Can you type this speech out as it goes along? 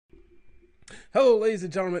Hello, ladies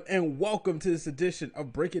and gentlemen, and welcome to this edition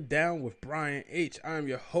of Break It Down with Brian H. I'm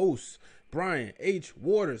your host, Brian H.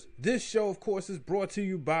 Waters. This show, of course, is brought to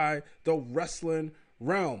you by the Wrestling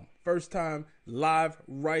Realm. First time live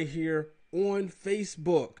right here on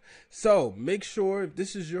Facebook. So make sure if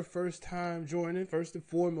this is your first time joining, first and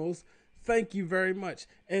foremost, thank you very much.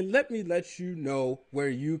 And let me let you know where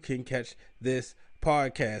you can catch this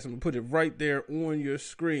podcast. I'm going to put it right there on your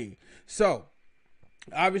screen. So,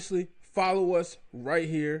 obviously, follow us right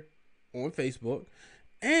here on Facebook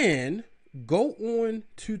and go on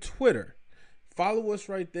to Twitter. Follow us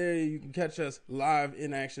right there. You can catch us live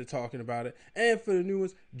in action talking about it. And for the new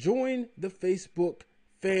ones, join the Facebook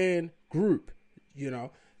fan group.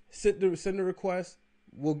 Send the request.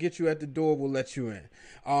 We'll get you at the door. We'll let you in.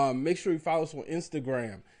 Make sure you follow us on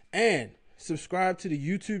Instagram and subscribe to the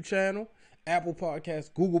YouTube channel, Apple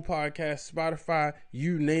Podcasts, Google Podcasts, Spotify,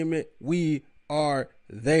 you name it. We are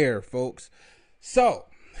there, folks. So,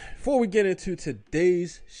 before we get into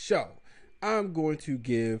today's show, I'm going to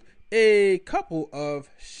give a couple of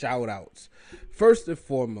shout outs. First and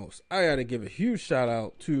foremost, I got to give a huge shout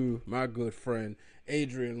out to my good friend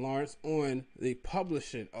Adrienne Lawrence on the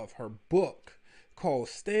publishing of her book called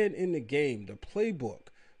Stand in the Game, the playbook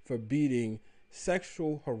for beating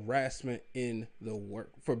sexual harassment in the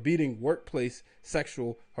workplace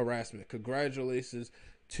sexual harassment. Congratulations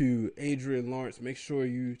to Adrienne Lawrence. Make sure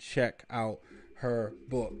you check out her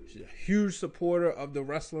book. She's a huge supporter of the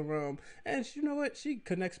wrestling realm, and you know what? She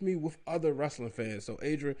connects me with other wrestling fans. So,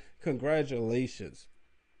 Adrienne, congratulations.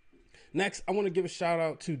 Next, I want to give a shout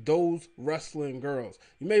out to Those Wrestling Girls.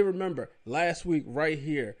 You may remember last week right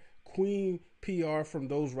here, Queen PR from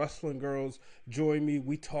Those Wrestling Girls joined me.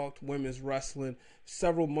 We talked women's wrestling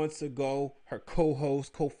several months ago. Her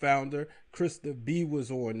co-host, co-founder, Krista B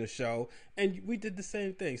was on the show, and we did the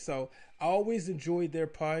same thing. So I always enjoyed their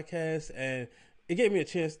podcast, and it gave me a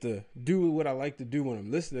chance to do what I like to do when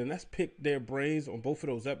I'm listening. That's pick their brains on both of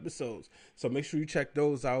those episodes. So make sure you check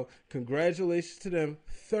those out. Congratulations to them.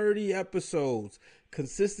 30 episodes.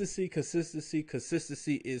 Consistency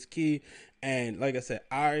is key. And like I said,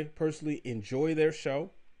 I personally enjoy their show.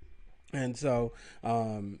 And so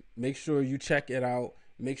make sure you check it out.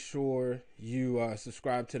 Make sure you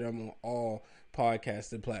subscribe to them on all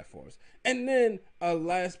podcasting platforms. And then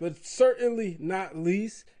last but certainly not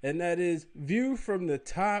least, and that is View from the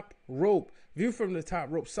Top Rope. View from the Top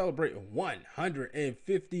Rope celebrating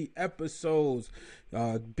 150 episodes.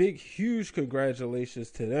 Big, huge congratulations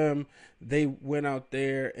to them. They went out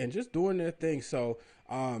there and just doing their thing. So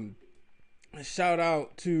shout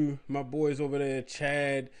out to my boys over there,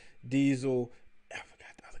 Chad, Diesel, I forgot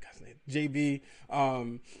the other guy's name,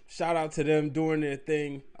 JB. Shout out to them doing their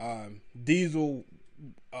thing. Diesel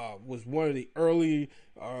was one of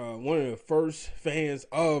the first fans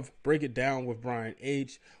of Break It Down with Brian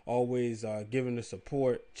H. Always giving the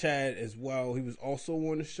support. Chad as well. He was also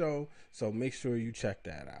on the show. So make sure you check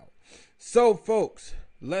that out. So folks,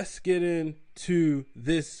 let's get into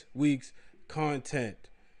this week's content.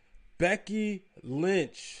 Becky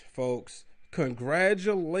Lynch, folks.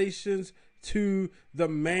 Congratulations to the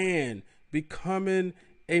man becoming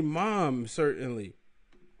a mom, certainly.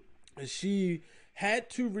 She had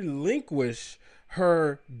to relinquish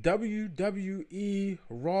her WWE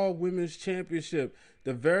Raw Women's Championship,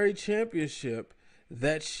 the very championship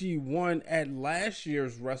that she won at last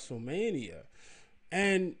year's WrestleMania.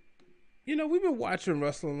 And, we've been watching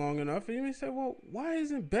wrestling long enough, and you may say, well, why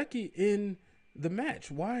isn't Becky in the match?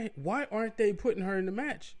 Why aren't they putting her in the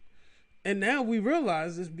match? And now we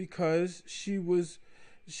realize it's because she's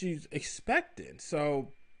expecting.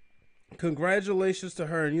 So congratulations to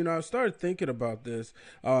her. And, I started thinking about this.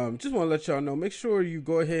 Just want to let y'all know, make sure you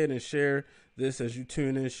go ahead and share this as you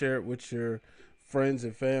tune in, share it with your friends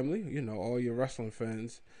and family, all your wrestling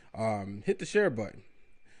fans. Hit the share button.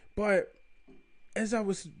 But as I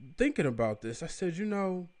was thinking about this, I said,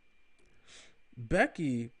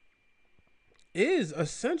 Becky is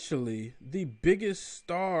essentially the biggest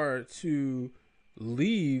star to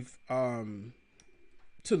leave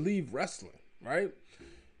wrestling, right?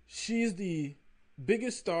 She's the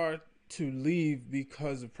biggest star to leave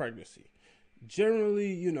because of pregnancy.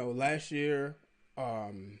 Generally, last year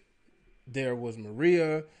there was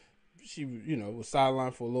Maria. She, was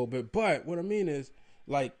sidelined for a little bit. But what I mean is,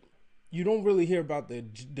 like, you don't really hear about the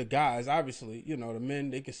guys. Obviously, the men,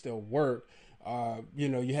 they can still work.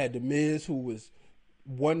 You had The Miz, who was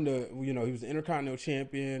he was the Intercontinental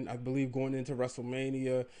Champion, I believe, going into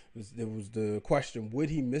WrestleMania. There was the question, would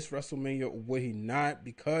he miss WrestleMania or would he not,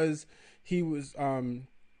 because he was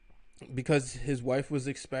because his wife was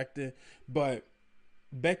expecting. But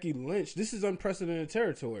Becky Lynch, this is unprecedented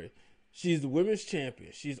territory. She's the women's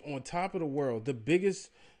champion. She's on top of the world. The biggest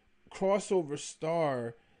crossover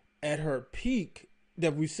star at her peak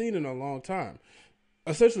that we've seen in a long time.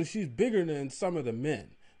 Essentially, she's bigger than some of the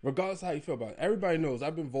men. Regardless of how you feel about it. Everybody knows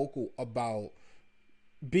I've been vocal about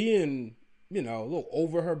being, a little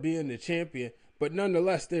over her being the champion. But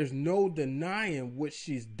nonetheless, there's no denying what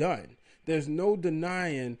she's done. There's no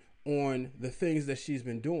denying on the things that she's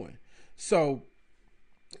been doing. So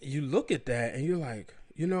you look at that and you're like,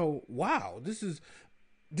 wow, this is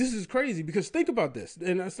crazy. Because think about this.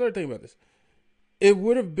 And I started thinking about this. It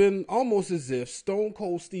would have been almost as if Stone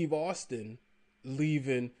Cold Steve Austin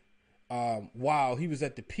leaving while he was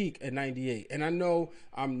at the peak at 98. And I know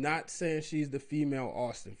I'm not saying she's the female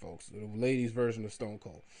Austin, folks, the ladies' version of Stone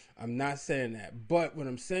Cold. I'm not saying that. But what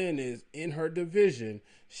I'm saying is, in her division,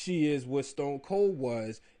 she is what Stone Cold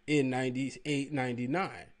was in 98, 99.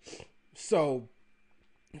 So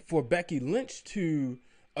for Becky Lynch to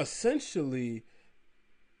essentially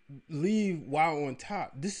leave while on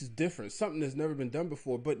top, this is different. Something that's never been done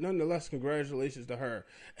before. But nonetheless, congratulations to her.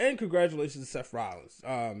 And congratulations to Seth Rollins.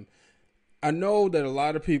 I know that a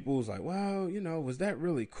lot of people was like, well, was that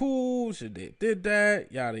really cool? Should they did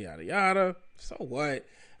that? Yada, yada, yada. So what?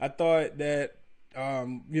 I thought that,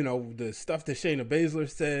 the stuff that Shayna Baszler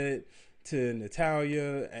said to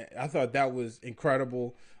Natalya, I thought that was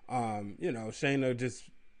incredible. Shayna just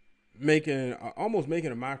almost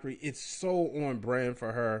making a mockery. It's so on brand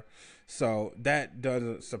for her. So that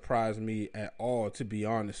doesn't surprise me at all, to be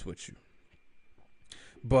honest with you.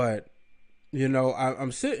 But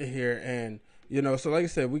I'm sitting here and, so like I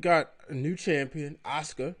said, we got a new champion,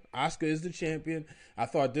 Asuka. Asuka is the champion. I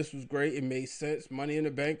thought this was great. It made sense. Money in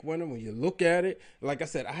the Bank winner. When you look at it, like I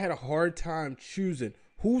said, I had a hard time choosing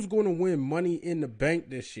who's going to win Money in the Bank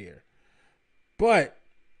this year. But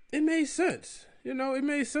it made sense. It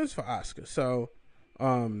made sense for Asuka. So,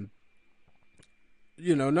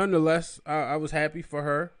 nonetheless, I was happy for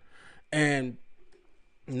her. And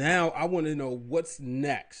now I want to know what's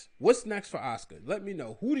next. What's next for Asuka? Let me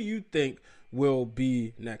know. Who do you think will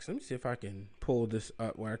be next? Let me see if I can pull this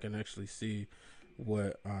up where I can actually see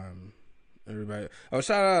what everybody. Oh,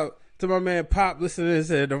 shout out to my man Pop. Listen to this.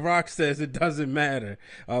 The Rock says it doesn't matter.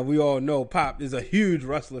 We all know Pop is a huge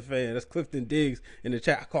wrestler fan. That's Clifton Diggs in the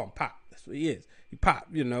chat. I call him Pop. That's what he is. He pop.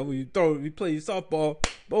 When you play softball,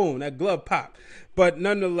 boom, that glove pop. But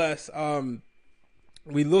nonetheless,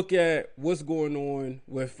 we look at what's going on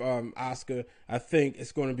with Asuka. I think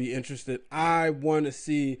it's going to be interesting. I want to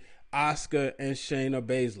see Asuka and Shayna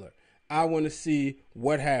Baszler. I want to see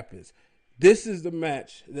what happens. This is the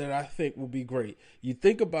match that I think will be great. You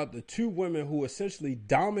think about the two women who essentially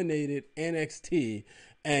dominated NXT.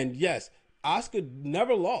 And yes, Asuka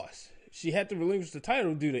never lost. She had to relinquish the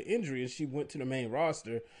title due to injury and she went to the main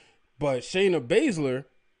roster. But Shayna Baszler,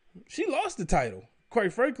 she lost the title.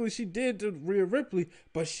 Quite frankly, she did to Rhea Ripley,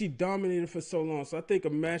 but she dominated for so long. So I think a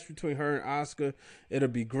match between her and Asuka, it'll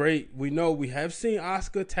be great. We know we have seen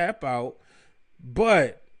Asuka tap out,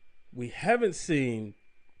 but we haven't seen,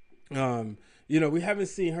 we haven't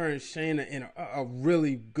seen her and Shayna in a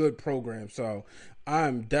really good program. So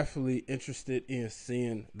I'm definitely interested in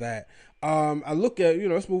seeing that. I look at,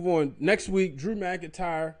 let's move on. Next week, Drew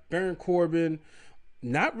McIntyre, Baron Corbin.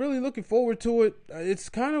 Not really looking forward to it. It's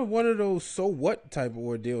kind of one of those so what type of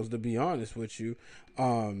ordeals, to be honest with you.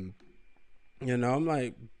 I'm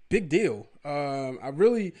like, big deal. I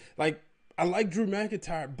like Drew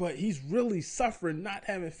McIntyre, but he's really suffering not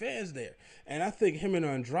having fans there. And I think him and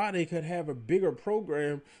Andrade could have a bigger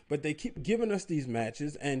program, but they keep giving us these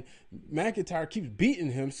matches, and McIntyre keeps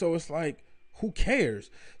beating him. So it's like, who cares?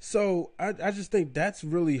 So I just think that's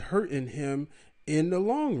really hurting him in the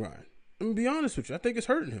long run. I'm gonna be honest with you. I think it's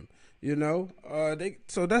hurting him.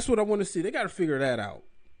 So that's what I want to see. They got to figure that out.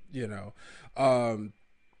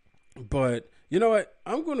 But you know what?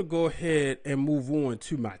 I'm gonna go ahead and move on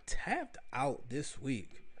to my tapped out this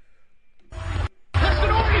week.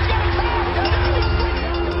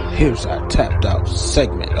 Here's our tapped out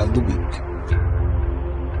segment of the week.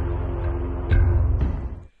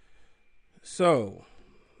 So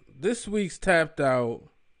this week's tapped out.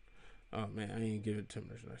 Oh man, I ain't giving too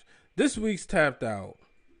much. This week's tapped out,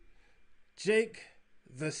 Jake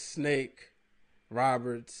the Snake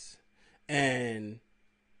Roberts and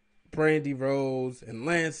Brandy Rose and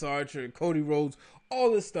Lance Archer and Cody Rhodes,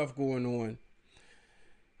 all this stuff going on.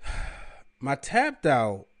 My tapped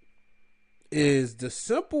out is the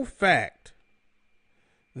simple fact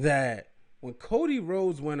that when Cody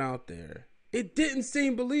Rhodes went out there, it didn't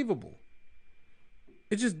seem believable.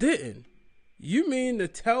 It just didn't. You mean to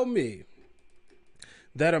tell me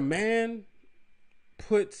that a man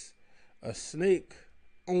puts a snake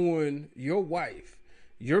on your wife,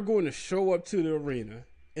 you're going to show up to the arena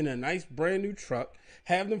in a nice brand new truck,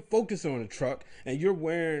 have them focus on the truck, and you're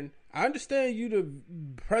wearing, I understand you the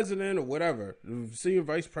president or whatever, senior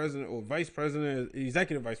vice president or vice president,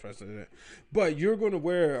 executive vice president, but you're going to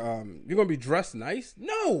wear, you're going to be dressed nice?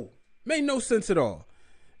 No, made no sense at all.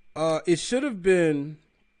 It should have been,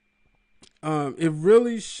 it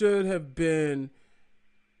really should have been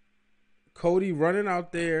Cody running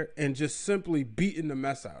out there and just simply beating the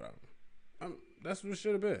mess out of him. That's what it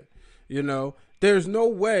should have been. You know, there's no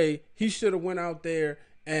way he should have went out there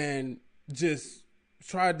and just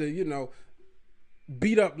tried to, you know,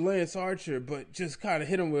 beat up Lance Archer, but just kind of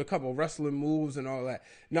hit him with a couple of wrestling moves and all that.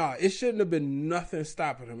 Nah, it shouldn't have been nothing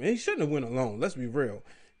stopping him. And he shouldn't have went alone. Let's be real.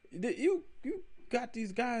 You got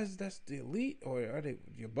these guys that's the elite, or are they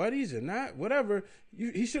your buddies or not? Whatever.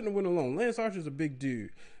 He shouldn't have went alone. Lance Archer's a big dude,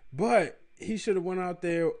 but he should have went out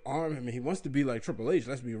there, arm him. He wants to be like Triple H.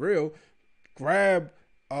 Let's be real. Grab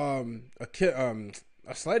a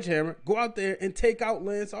sledgehammer, go out there and take out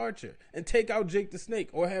Lance Archer and take out Jake the Snake,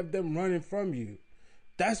 or have them running from you.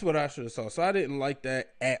 That's what I should have saw. So I didn't like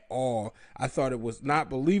that at all. I thought it was not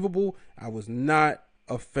believable. I was not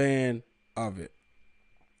a fan of it.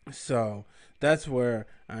 So that's where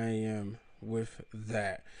I am with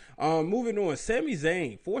that. Moving on, Sami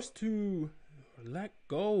Zayn forced to let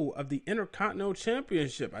go of the Intercontinental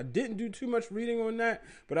Championship. I didn't do too much reading on that,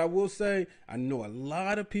 but I will say I know a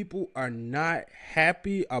lot of people are not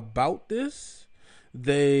happy about this.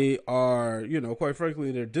 They are, you know, quite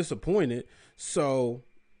frankly, they're disappointed. So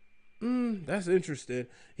that's interesting.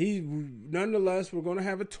 Nonetheless, we're going to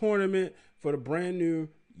have a tournament for the brand new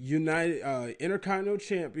United Intercontinental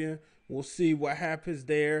Champion. We'll see what happens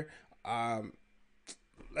there.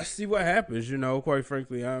 Let's see what happens, you know, quite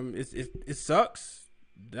frankly. It sucks.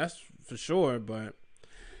 That's for sure, but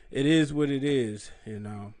it is what it is, you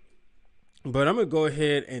know. But I'm going to go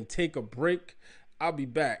ahead and take a break. I'll be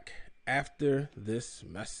back after this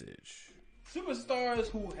message. Superstars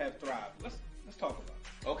who have thrived. Let's talk about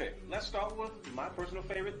it. Okay, let's start with my personal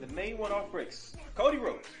favorite, the main one off breaks, Cody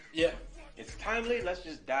Rhodes. Yeah. It's timely. Let's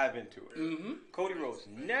just dive into it. Mm-hmm. Cody Rhodes.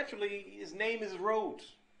 Naturally, his name is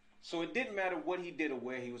Rhodes. So it didn't matter what he did or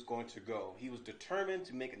where he was going to go. He was determined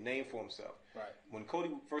to make a name for himself. Right. When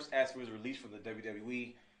Cody first asked for his release from the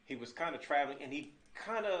WWE, he was kind of traveling, and he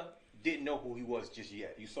kind of didn't know who he was just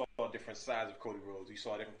yet. You saw different sides of Cody Rhodes. You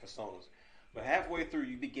saw different personas. But halfway through,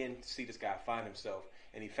 you begin to see this guy find himself.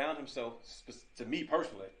 And he found himself, to me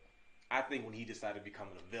personally, I think when he decided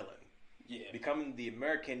becoming a villain. Yeah. Becoming the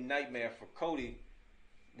American Nightmare for Cody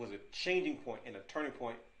was a changing point and a turning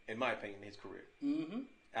point, in my opinion, in his career. Mm-hmm.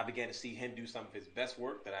 I began to see him do some of his best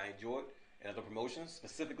work that I enjoyed in other promotions,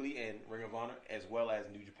 specifically in Ring of Honor, as well as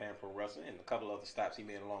New Japan Pro Wrestling, and a couple other stops he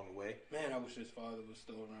made along the way. Man, I wish his father was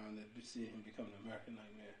still around to see him become an American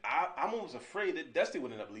Nightmare. I'm almost afraid that Dusty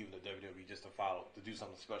would end up leaving the WWE just to do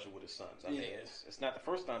something special with his sons. I mean, it's not the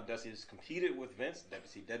first time Dusty has competed with Vince,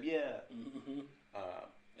 WCW,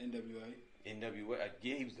 NWA.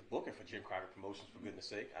 Yeah, he was the booker for Jim Crockett Promotions, for goodness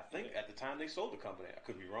sake. I think at the time they sold the company. I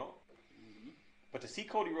could be wrong. But to see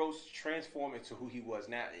Cody Rhodes transform into who he was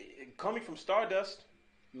now, coming from Stardust,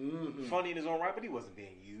 funny in his own right, but he wasn't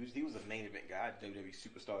being used. He was a main event guy, WWE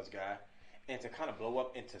Superstars guy. And to kind of blow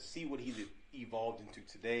up and to see what he's evolved into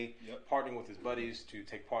today, partnering with his buddies to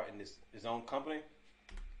take part in his own company,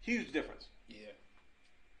 huge difference. Yeah.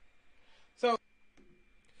 So,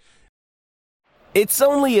 it's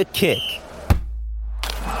only a kick,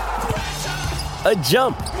 a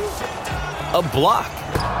jump, a block.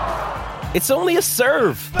 It's only a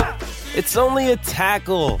serve. It's only a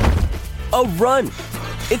tackle, a run.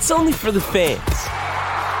 It's only for the fans.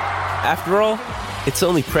 After all, it's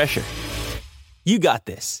only pressure. You got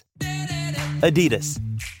this. Adidas.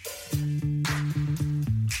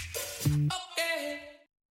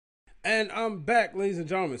 and I'm back, ladies and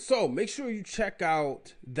gentlemen. So make sure you check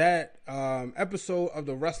out that episode of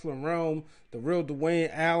the Wrestling Realm, the real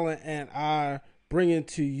Dwayne Allen and I bringing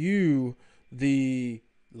to you the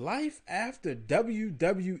Life After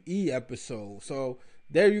WWE episode. So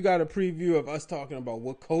there you got a preview of us talking about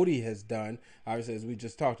what Cody has done. Obviously, as we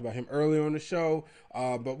just talked about him earlier on the show.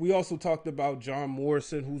 But we also talked about John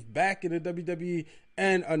Morrison, who's back in the WWE,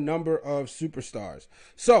 and a number of superstars.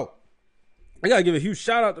 So I got to give a huge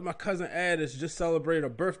shout out to my cousin Ad that's just celebrated a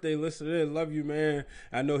birthday. Listening, love you, man.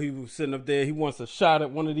 I know he was sitting up there. He wants a shot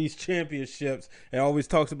at one of these championships and always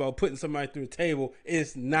talks about putting somebody through a table.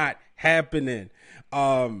 It's not happening.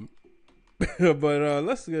 But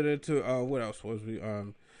let's get into what else was we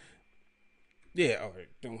yeah, all right,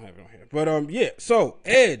 don't have it on here. But yeah, so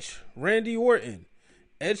Edge, Randy Orton,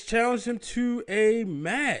 Edge challenged him to a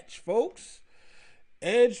match, folks.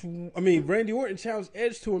 Randy Orton challenged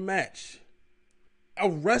Edge to a match. A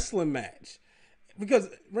wrestling match. Because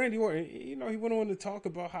Randy Orton, he went on to talk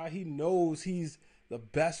about how he knows he's the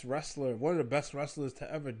best wrestler, one of the best wrestlers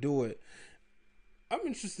to ever do it. I'm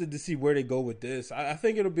interested to see where they go with this. I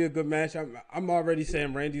think it'll be a good match. I'm already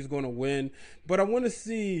saying Randy's going to win, but I want to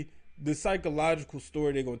see the psychological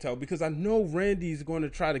story they're going to tell, because I know Randy's going to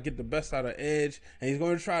try to get the best out of Edge, and he's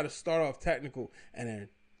going to try to start off technical, and then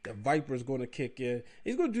the Viper's going to kick in.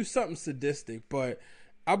 He's going to do something sadistic, but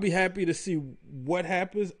I'll be happy to see what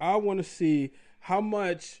happens. I want to see how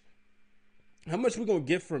much we're going to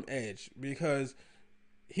get from Edge, because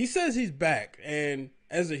he says he's back, and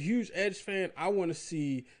as a huge Edge fan, I want to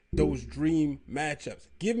see those dream matchups.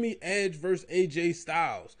 Give me Edge versus AJ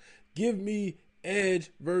Styles. Give me Edge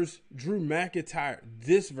versus Drew McIntyre,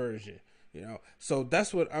 this version. So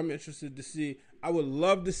that's what I'm interested to see. I would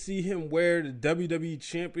love to see him wear the WWE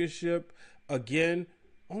Championship again.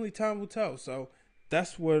 Only time will tell. So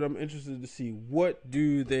that's what I'm interested to see. What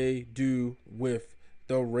do they do with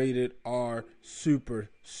the Rated R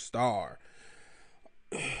Superstar?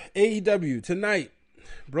 AEW tonight.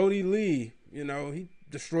 Brody Lee, he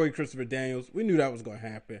destroyed Christopher Daniels. We knew that was going to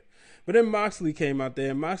happen. But then Moxley came out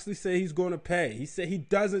there, and Moxley said he's going to pay. He said he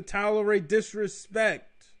doesn't tolerate disrespect.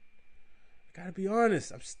 I got to be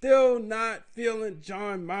honest. I'm still not feeling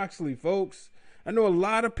Jon Moxley, folks. I know a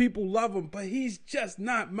lot of people love him, but he's just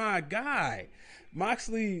not my guy.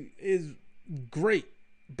 Moxley is great,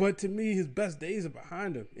 but to me, his best days are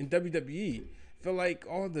behind him in WWE. I feel like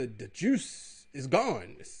all the juice is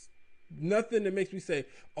gone. It's nothing that makes me say,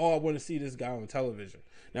 I want to see this guy on television.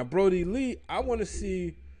 Now, Brody Lee, I want to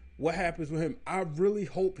see what happens with him. I really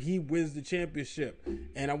hope he wins the championship,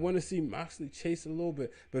 and I want to see Moxley chase a little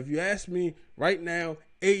bit. But if you ask me right now,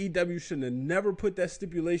 AEW should have never put that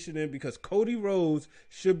stipulation in, because Cody Rhodes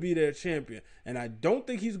should be their champion. And I don't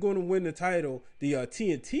think he's going to win the title, the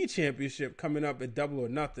TNT championship coming up at Double or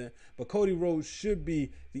Nothing. But Cody Rhodes should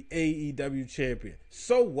be the AEW champion.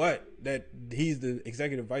 So what that he's the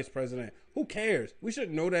executive vice president? Who cares? We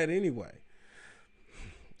should know that anyway.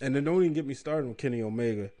 And then don't even get me started on Kenny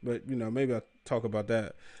Omega. But, maybe I'll talk about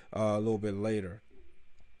that a little bit later.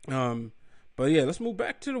 But yeah, let's move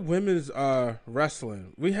back to the women's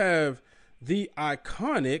wrestling. We have the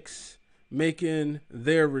Iconics making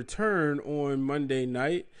their return on Monday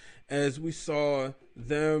night, as we saw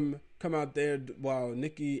them come out there while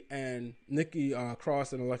Nikki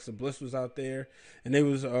Cross and Alexa Bliss was out there, and they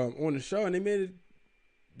was on the show, and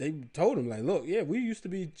they told him, like, look, yeah, we used to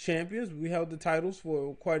be champions. We held the titles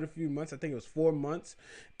for quite a few months. I think it was 4 months,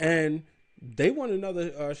 and they want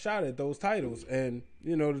another shot at those titles. And,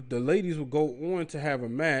 the ladies will go on to have a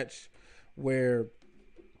match where,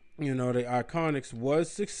 the Iconics was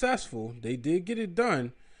successful. They did get it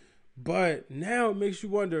done. But now it makes you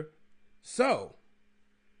wonder, so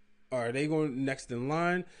are they going next in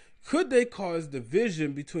line? Could they cause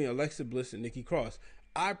division between Alexa Bliss and Nikki Cross?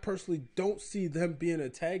 I personally don't see them being a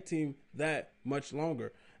tag team that much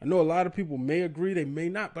longer. I know a lot of people may agree, they may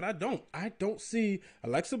not, but I don't. I don't see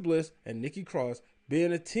Alexa Bliss and Nikki Cross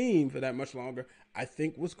being a team for that much longer. I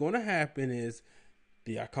think what's going to happen is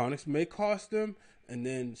the Iconics may cost them, and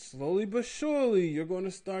then slowly but surely you're going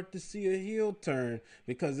to start to see a heel turn,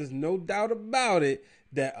 because there's no doubt about it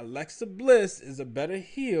that Alexa Bliss is a better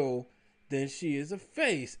heel than she is a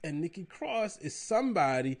face, and Nikki Cross is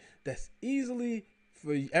somebody that's easily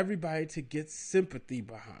for everybody to get sympathy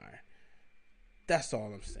behind. That's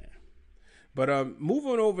all I'm saying. But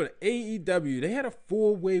moving over to AEW, they had a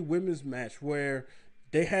 4-way women's match where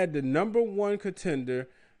they had the number 1 contender,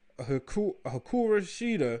 Hikaru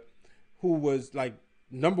Shida, who was like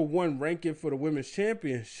number 1 ranking for the women's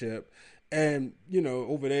championship. And,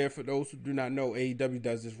 over there, for those who do not know, AEW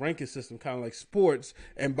does this ranking system kind of like sports.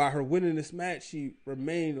 And by her winning this match, she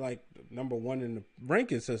remained like number 1 in the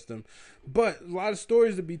ranking system. But a lot of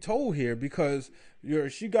stories to be told here, because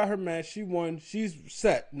she got her match, she won, she's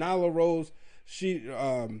set. Nyla Rose,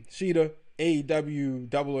 Shida, AEW,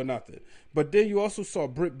 Double or Nothing. But then you also saw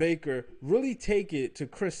Britt Baker really take it to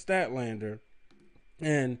Chris Statlander.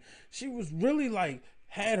 And she was really like,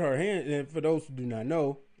 had her hand, and for those who do not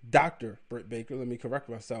know, Dr. Britt Baker, let me correct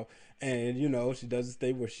myself. And, she does this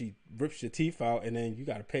thing where she rips your teeth out, and then you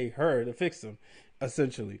got to pay her to fix them,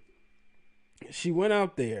 essentially. She went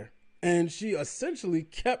out there, and she essentially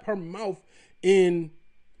kept her mouth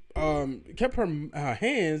kept her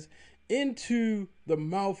hands into the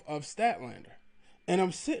mouth of Statlander. And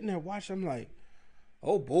I'm sitting there watching, I'm like,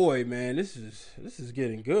 oh boy, man, this is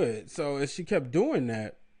getting good. So as she kept doing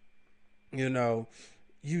that,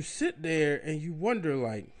 you sit there and you wonder,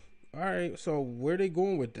 like, all right, so where they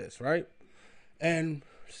going with this, right? And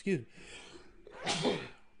excuse me.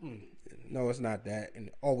 No, it's not that, and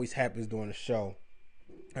it always happens during the show.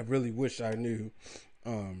 I really wish I knew.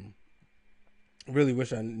 Really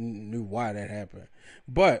wish I knew why that happened,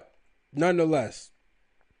 but nonetheless,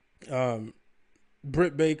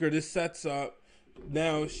 Britt Baker. This sets up.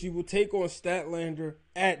 Now she will take on Statlander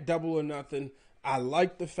at Double or Nothing. I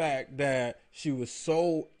like the fact that she was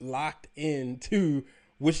so locked into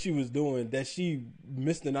what she was doing that she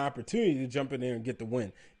missed an opportunity to jump in there and get the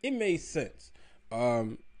win. It made sense.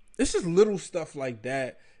 It's just little stuff like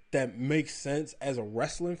that that makes sense as a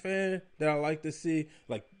wrestling fan that I like to see.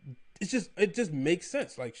 Like, it just makes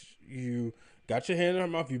sense. Like, you got your hand in her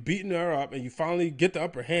mouth, you beating her up, and you finally get the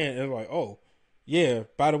upper hand, and it's like, oh, yeah,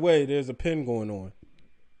 by the way, there's a pin going on.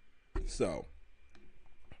 So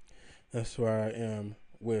that's where I am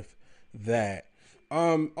with that.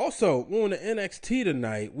 Also on the NXT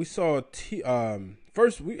tonight, we saw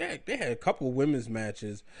first they had a couple of women's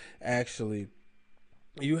matches actually.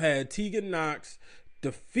 You had Tegan Nox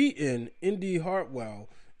defeating Indy Hartwell.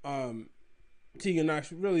 Tegan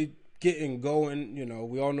Nox really getting going. You know,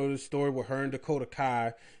 we all know the story with her and Dakota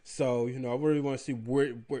Kai. So, you know, I really want to see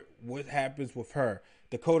what happens with her.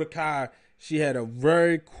 Dakota Kai, she had a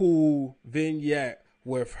very cool vignette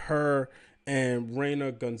with her and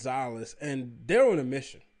Reina Gonzalez, and they're on a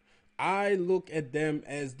mission. I look at them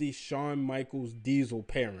as the Shawn Michaels Diesel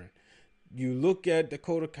pairing. You look at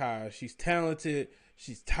Dakota Kai, she's talented,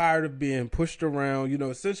 she's tired of being pushed around. You know,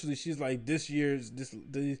 essentially she's like this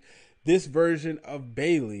version of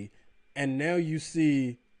Bayley. And now you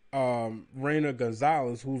see Reina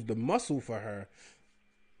Gonzalez, who's the muscle for her.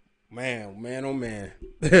 Man, oh man.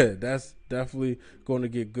 That's definitely going to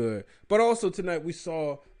get good. But also tonight we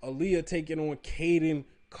saw Aaliyah taking on Kaden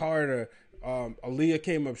Carter. Aaliyah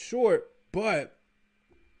came up short, but,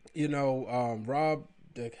 you know,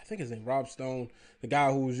 I think his name Rob Stone, the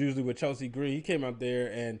guy who was usually with Chelsea Green, he came out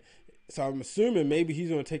there, and so I'm assuming maybe he's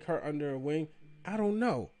going to take her under a wing. I don't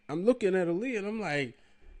know. I'm looking at Aaliyah, and I'm like,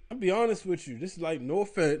 I'll be honest with you. This is like, no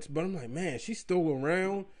offense, but I'm like, man, she's still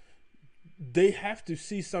around. They have to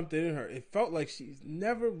see something in her. It felt like she's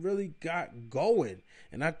never really got going,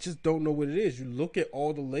 and I just don't know what it is. You look at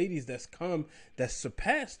all the ladies that's come that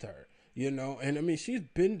surpassed her, you know, and I mean, she's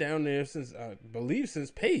been down there since, I believe, since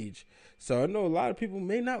Paige. So I know a lot of people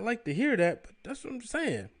may not like to hear that, but that's what I'm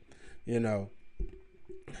saying, you know.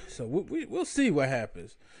 So we'll see what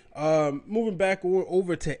happens. Moving back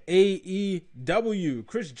over to AEW,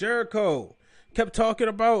 Chris Jericho kept talking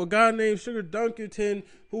about a guy named Sugar Dunkerton,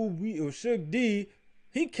 Suge D.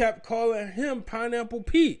 He kept calling him Pineapple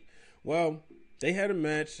Pete. Well, they had a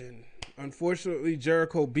match, and unfortunately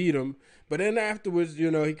Jericho beat him. But then afterwards, you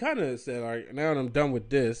know, he kind of said, all right, now I'm done with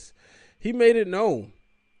this. He made it known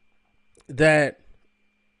that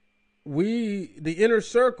the Inner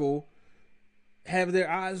Circle, have their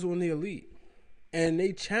eyes on the Elite. And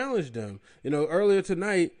they challenged them. You know, earlier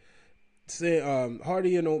tonight, Matt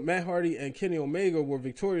Hardy and Kenny Omega were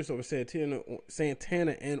victorious over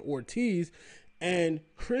Santana and Ortiz, and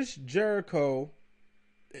Chris Jericho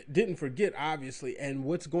didn't forget, obviously. And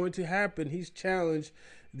what's going to happen? He's challenged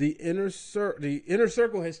the Inner Circle. The Inner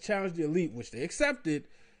Circle has challenged the Elite, which they accepted,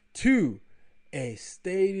 to a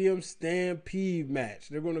stadium stampede match.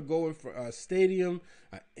 They're going to go in for a stadium,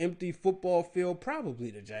 an empty football field, probably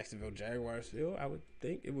the Jacksonville Jaguars field. I would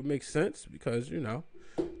think it would make sense because, you know,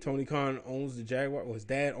 Tony Khan owns the Jaguars, or his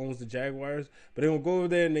dad owns the Jaguars. But they're going to go over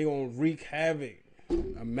there and they're going to wreak havoc.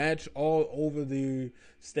 A match all over the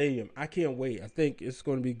stadium. I can't wait. I think it's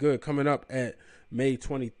going to be good. Coming up at May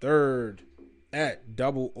 23rd at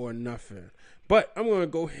Double or Nothing. But I'm going to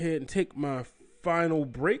go ahead and take my final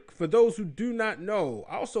break. For those who do not know,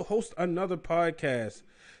 I also host another podcast.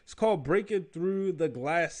 It's called Breaking Through the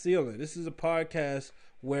Glass Ceiling. This is a podcast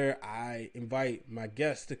where I invite my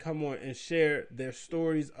guests to come on and share their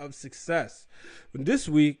stories of success. But this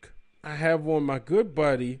week, I have on my good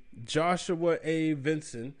buddy, Joshua A.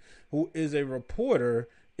 Vinson, who is a reporter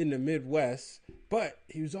in the Midwest, but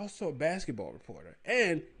he was also a basketball reporter.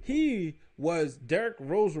 And he was Derrick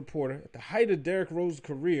Rose reporter at the height of Derrick Rose's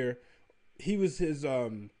career. He was his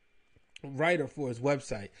writer for his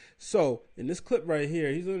website. So in this clip right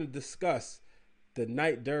here, he's going to discuss the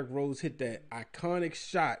night Derrick Rose hit that iconic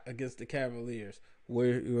shot against the Cavaliers,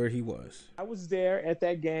 where he was. I was there at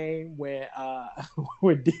that game when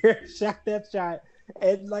when Derrick shot that shot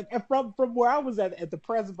And from where I was at the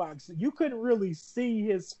press box, you couldn't really see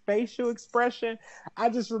his facial expression. I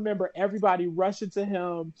just remember everybody rushing to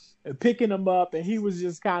him and picking him up, and he was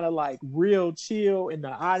just kind of like real chill, and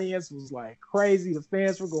the audience was like crazy. The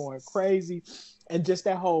fans were going crazy, and just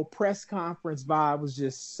that whole press conference vibe was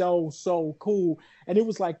just so cool. And it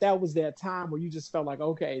was like that was that time where you just felt like,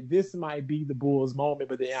 okay, this might be the Bulls moment.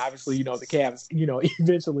 But then obviously, the Cavs,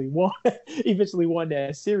 eventually won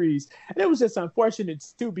that series. And it was just unfortunate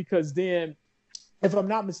too, because then, if I'm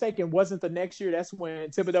not mistaken, wasn't the next year that's when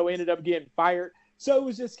Thibodeau ended up getting fired. So it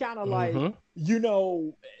was just kind of like,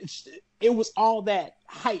 it was all that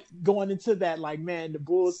hype going into that, like, man, the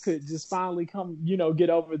Bulls could just finally come,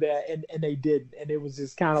 get over that. And they didn't. And it was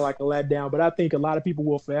just kind of like a letdown. But I think a lot of people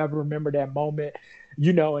will forever remember that moment,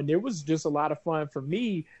 and it was just a lot of fun for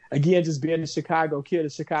me. Again, just being a Chicago kid, a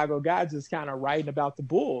Chicago guy, just kind of writing about the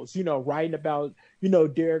Bulls, writing about,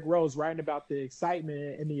 Derrick Rose, writing about the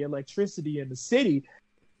excitement and the electricity in the city.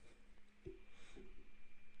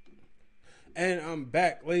 And I'm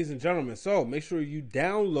back, ladies and gentlemen. So make sure you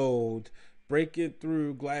download Breaking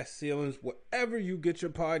Through Glass Ceilings wherever you get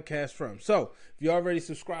your podcast from. So if you already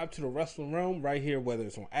subscribe to the Wrestling Realm right here, whether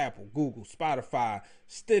it's on Apple, Google, Spotify,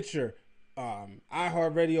 Stitcher,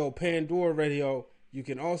 iHeartRadio, Pandora Radio, you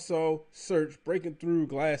can also search Breaking Through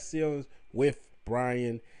Glass Ceilings with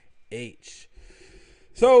Brian H.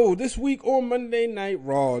 So this week on Monday Night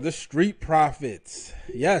Raw, the Street Profits.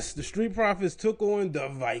 Yes, the Street Profits took on the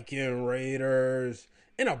Viking Raiders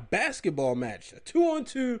in a basketball match, a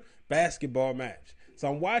 2-on-2 basketball match. So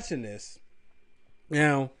I'm watching this.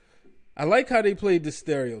 Now, I like how they played the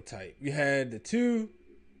stereotype. You had the two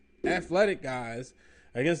athletic guys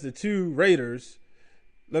against the two Raiders.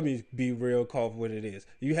 Let me be real, call it what it is.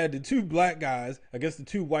 You had the two black guys against the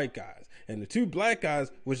two white guys. And the two black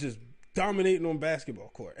guys was just dominating on basketball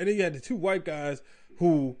court. And then you had the two white guys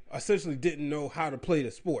who essentially didn't know how to play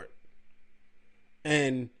the sport.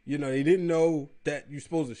 And, they didn't know that you're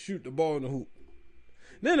supposed to shoot the ball in the hoop.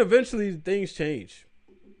 Then eventually things changed.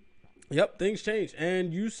 Yep, things changed.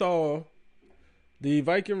 And you saw the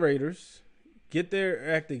Viking Raiders get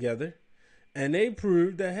their act together. And they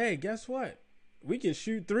proved that, hey, guess what? We can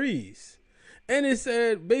shoot threes. And it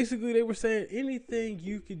said, basically they were saying, anything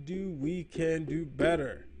you could do, we can do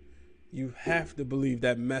better. You have to believe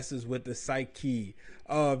that messes with the psyche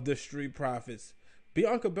of the Street Profits.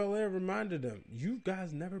 Bianca Belair reminded them, you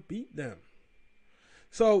guys never beat them.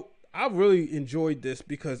 So I really enjoyed this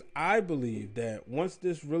because I believe that once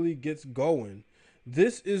this really gets going,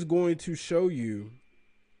 this is going to show you,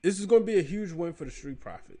 this is going to be a huge win for the Street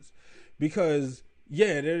Profits. Because,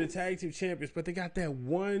 yeah, they're the tag team champions, but they got that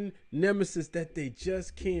one nemesis that they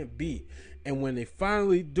just can't beat. And when they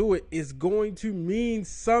finally do it, it's going to mean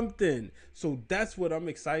something. So that's what I'm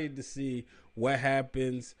excited to see, what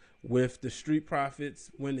happens with the Street Profits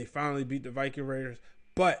when they finally beat the Viking Raiders.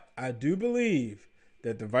 But I do believe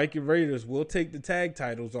that the Viking Raiders will take the tag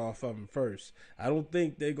titles off of them first. I don't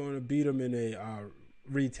think they're going to beat them in a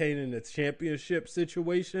retaining the championship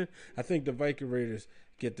situation. I think the Viking Raiders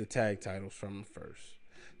get the tag titles from them first.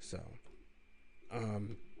 So,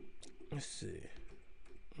 let's see.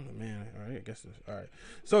 Oh, man, all right, I guess that's all right.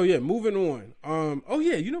 So yeah, moving on. Oh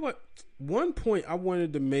yeah, you know what? One point I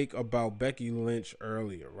wanted to make about Becky Lynch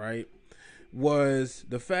earlier, right, was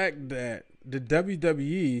the fact that the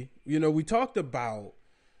WWE, we talked about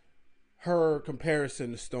her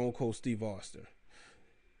comparison to Stone Cold Steve Austin.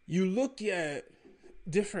 You look at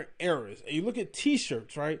different eras, and you look at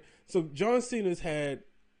T-shirts, right? So John Cena's had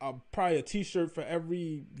probably a T-shirt for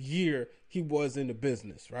every year he was in the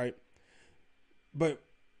business, right? But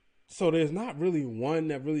so there's not really one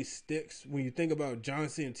that really sticks when you think about John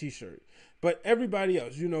Cena T-shirt. But everybody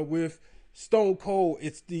else, with Stone Cold,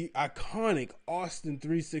 it's the iconic Austin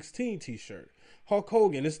 316 T-shirt. Hulk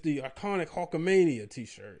Hogan, it's the iconic Hulkamania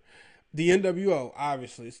T-shirt. The NWO,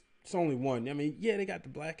 obviously, it's only one. I mean, yeah, they got the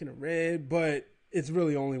black and the red, but it's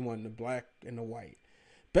really only one, the black and the white.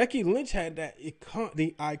 Becky Lynch had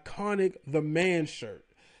the iconic The Man shirt.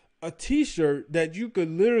 A T-shirt that you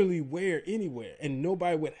could literally wear anywhere and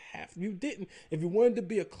nobody would have. You didn't. If you wanted to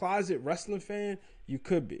be a closet wrestling fan, you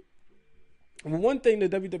could be. And one thing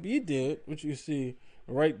that WWE did, which you see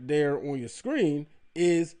right there on your screen,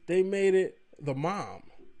 is they made it the mom.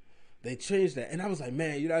 They changed that. And I was like,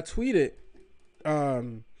 man, I tweeted,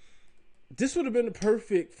 this would have been the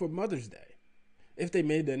perfect for Mother's Day if they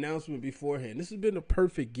made the announcement beforehand. This would have been a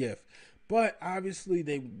perfect gift. But obviously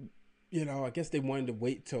they, I guess they wanted to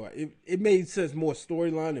wait till it made sense, more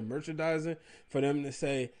storyline and merchandising for them to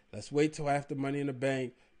say, let's wait till after Money in the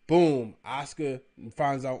Bank. Boom, Asuka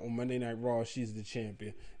finds out on Monday Night Raw she's the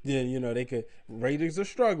champion. Then, ratings are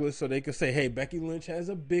struggling, so they could say, hey, Becky Lynch has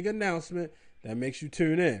a big announcement that makes you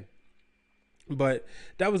tune in. But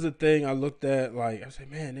that was the thing I looked at, I was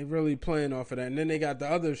like, man, they really playing off of that. And then they got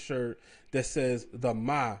the other shirt that says the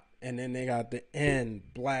Ma, and then they got the N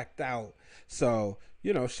blacked out. So,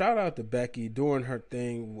 shout out to Becky doing her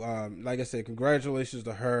thing. Like I said, congratulations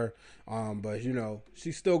to her. But,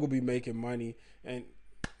 she's still going to be making money. And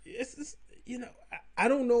it's just, I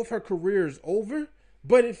don't know if her career is over,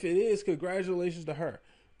 but if it is, congratulations to her.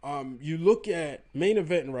 You look at main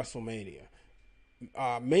event in WrestleMania,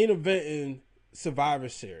 main event in Survivor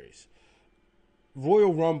Series,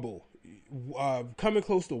 Royal Rumble, coming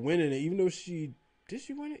close to winning it, even though did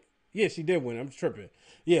she win it? Yeah, she did win. I'm tripping.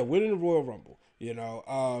 Yeah, winning the Royal Rumble,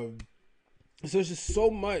 so it's just so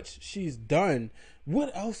much she's done.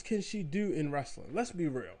 What else can she do in wrestling? Let's be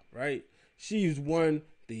real, right? She's won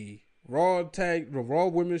the Raw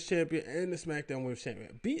Women's Champion and the SmackDown Women's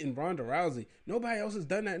Champion, beating Ronda Rousey. Nobody else has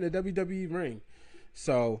done that in the WWE ring.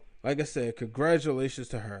 So, like I said, congratulations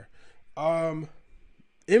to her.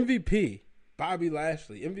 MVP, Bobby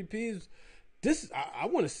Lashley. MVP is this. I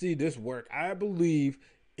want to see this work. I believe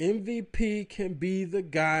MVP can be the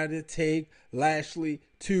guy to take Lashley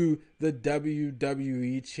to the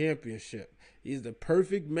WWE Championship. He's the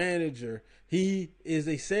perfect manager. He is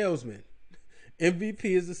a salesman. MVP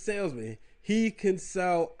is a salesman. He can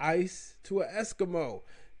sell ice to an Eskimo.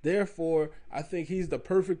 Therefore, I think he's the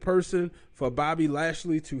perfect person for Bobby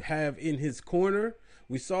Lashley to have in his corner.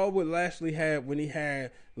 We saw what Lashley had when he had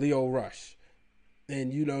Leo Rush.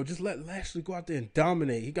 And, just let Lashley go out there and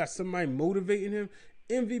dominate. He got somebody motivating him.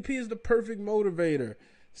 MVP is the perfect motivator.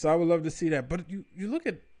 So I would love to see that. But you look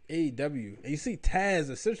at AEW and you see Taz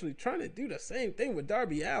essentially trying to do the same thing with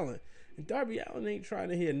Darby Allin. And Darby Allin ain't trying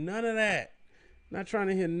to hear none of that. Not trying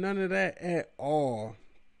to hear none of that at all.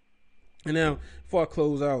 And now, before I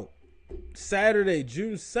close out, Saturday,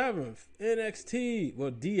 June 7th,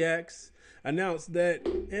 DX announced that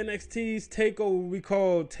NXT's takeover we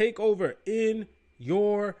call Takeover in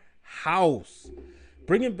Your House.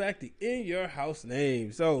 Bringing back the In Your House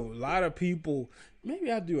name. So, a lot of people,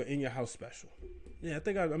 maybe I'll do an In Your House special. Yeah, I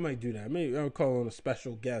think I might do that. Maybe I'll call on a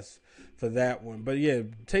special guest for that one. But yeah,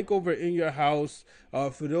 Takeover in Your House.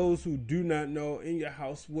 For those who do not know, In Your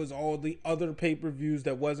House was all the other pay-per-views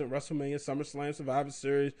that wasn't WrestleMania, SummerSlam, Survivor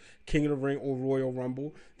Series, King of the Ring, or Royal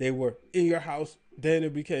Rumble. They were In Your House. Then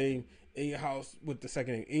it became In Your House with the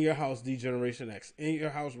second name. In Your House, D-Generation X. In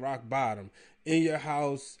Your House, Rock Bottom. In Your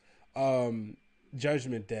House,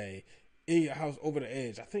 Judgment Day. In Your House, Over the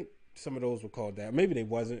Edge. I think some of those were called that. Maybe they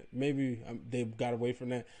wasn't. Maybe they got away from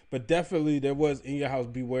that. But definitely there was In Your House,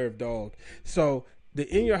 Beware of Dog. So the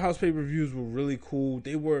In Your House pay-per-views were really cool.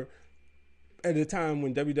 They were, at the time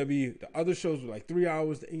when WWE, the other shows were like 3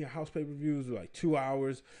 hours. The In Your House pay-per-views were like 2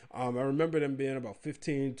 hours. I remember them being about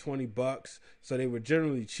 $15-$20. So they were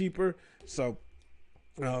generally cheaper. So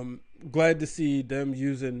glad to see them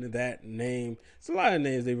using that name. It's a lot of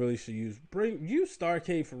names they really should use. Use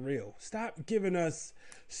Starrcade for real. Stop giving us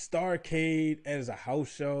Starrcade as a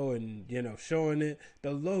house show and showing it.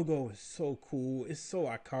 The logo is so cool. It's so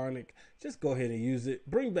iconic. Just go ahead and use it.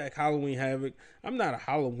 Bring back Halloween Havoc. I'm not a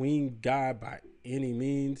Halloween guy by any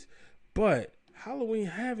means, but Halloween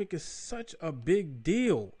Havoc is such a big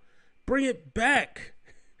deal. Bring it back.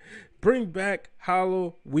 Bring back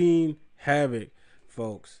Halloween Havoc,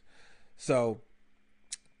 folks. So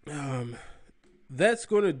that's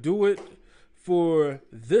going to do it for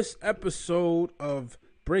this episode of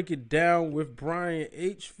Break It Down with Brian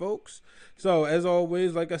H, folks. So as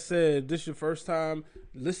always, like I said, this is your first time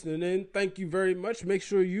listening in. Thank you very much. Make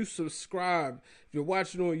sure you subscribe. If you're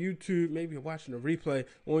watching on YouTube, maybe you're watching a replay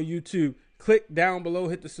on YouTube, click down below,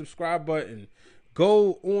 hit the subscribe button.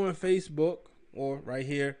 Go on Facebook or right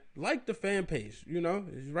here, like the fan page.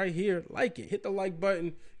 It's right here. Like it. Hit the like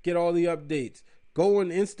button. Get all the updates. Go on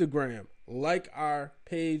Instagram. Like our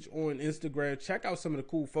page on Instagram. Check out some of the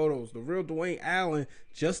cool photos. The Real Dwayne Allen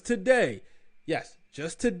just today,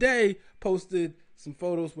 posted some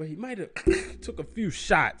photos where he might have took a few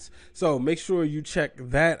shots. So make sure you check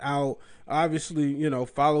that out. Obviously,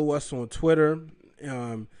 follow us on Twitter.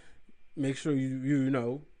 Make sure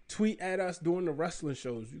you tweet at us during the wrestling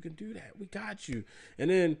shows. You can do that. We got you. And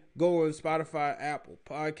then go on Spotify, Apple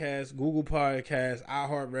Podcasts, Google Podcasts,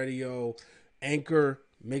 iHeartRadio, Anchor.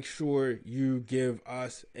 Make sure you give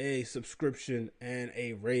us a subscription and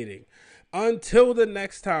a rating. Until the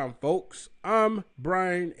next time, folks, I'm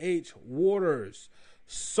Brian H. Waters.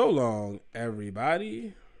 So long,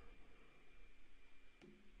 everybody.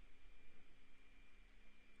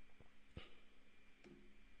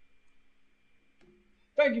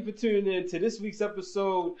 Thank you for tuning in to this week's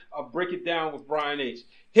episode of Break It Down with Brian H.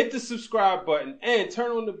 Hit the subscribe button and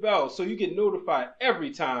turn on the bell so you get notified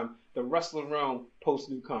every time the Wrestling Realm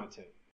posts new content.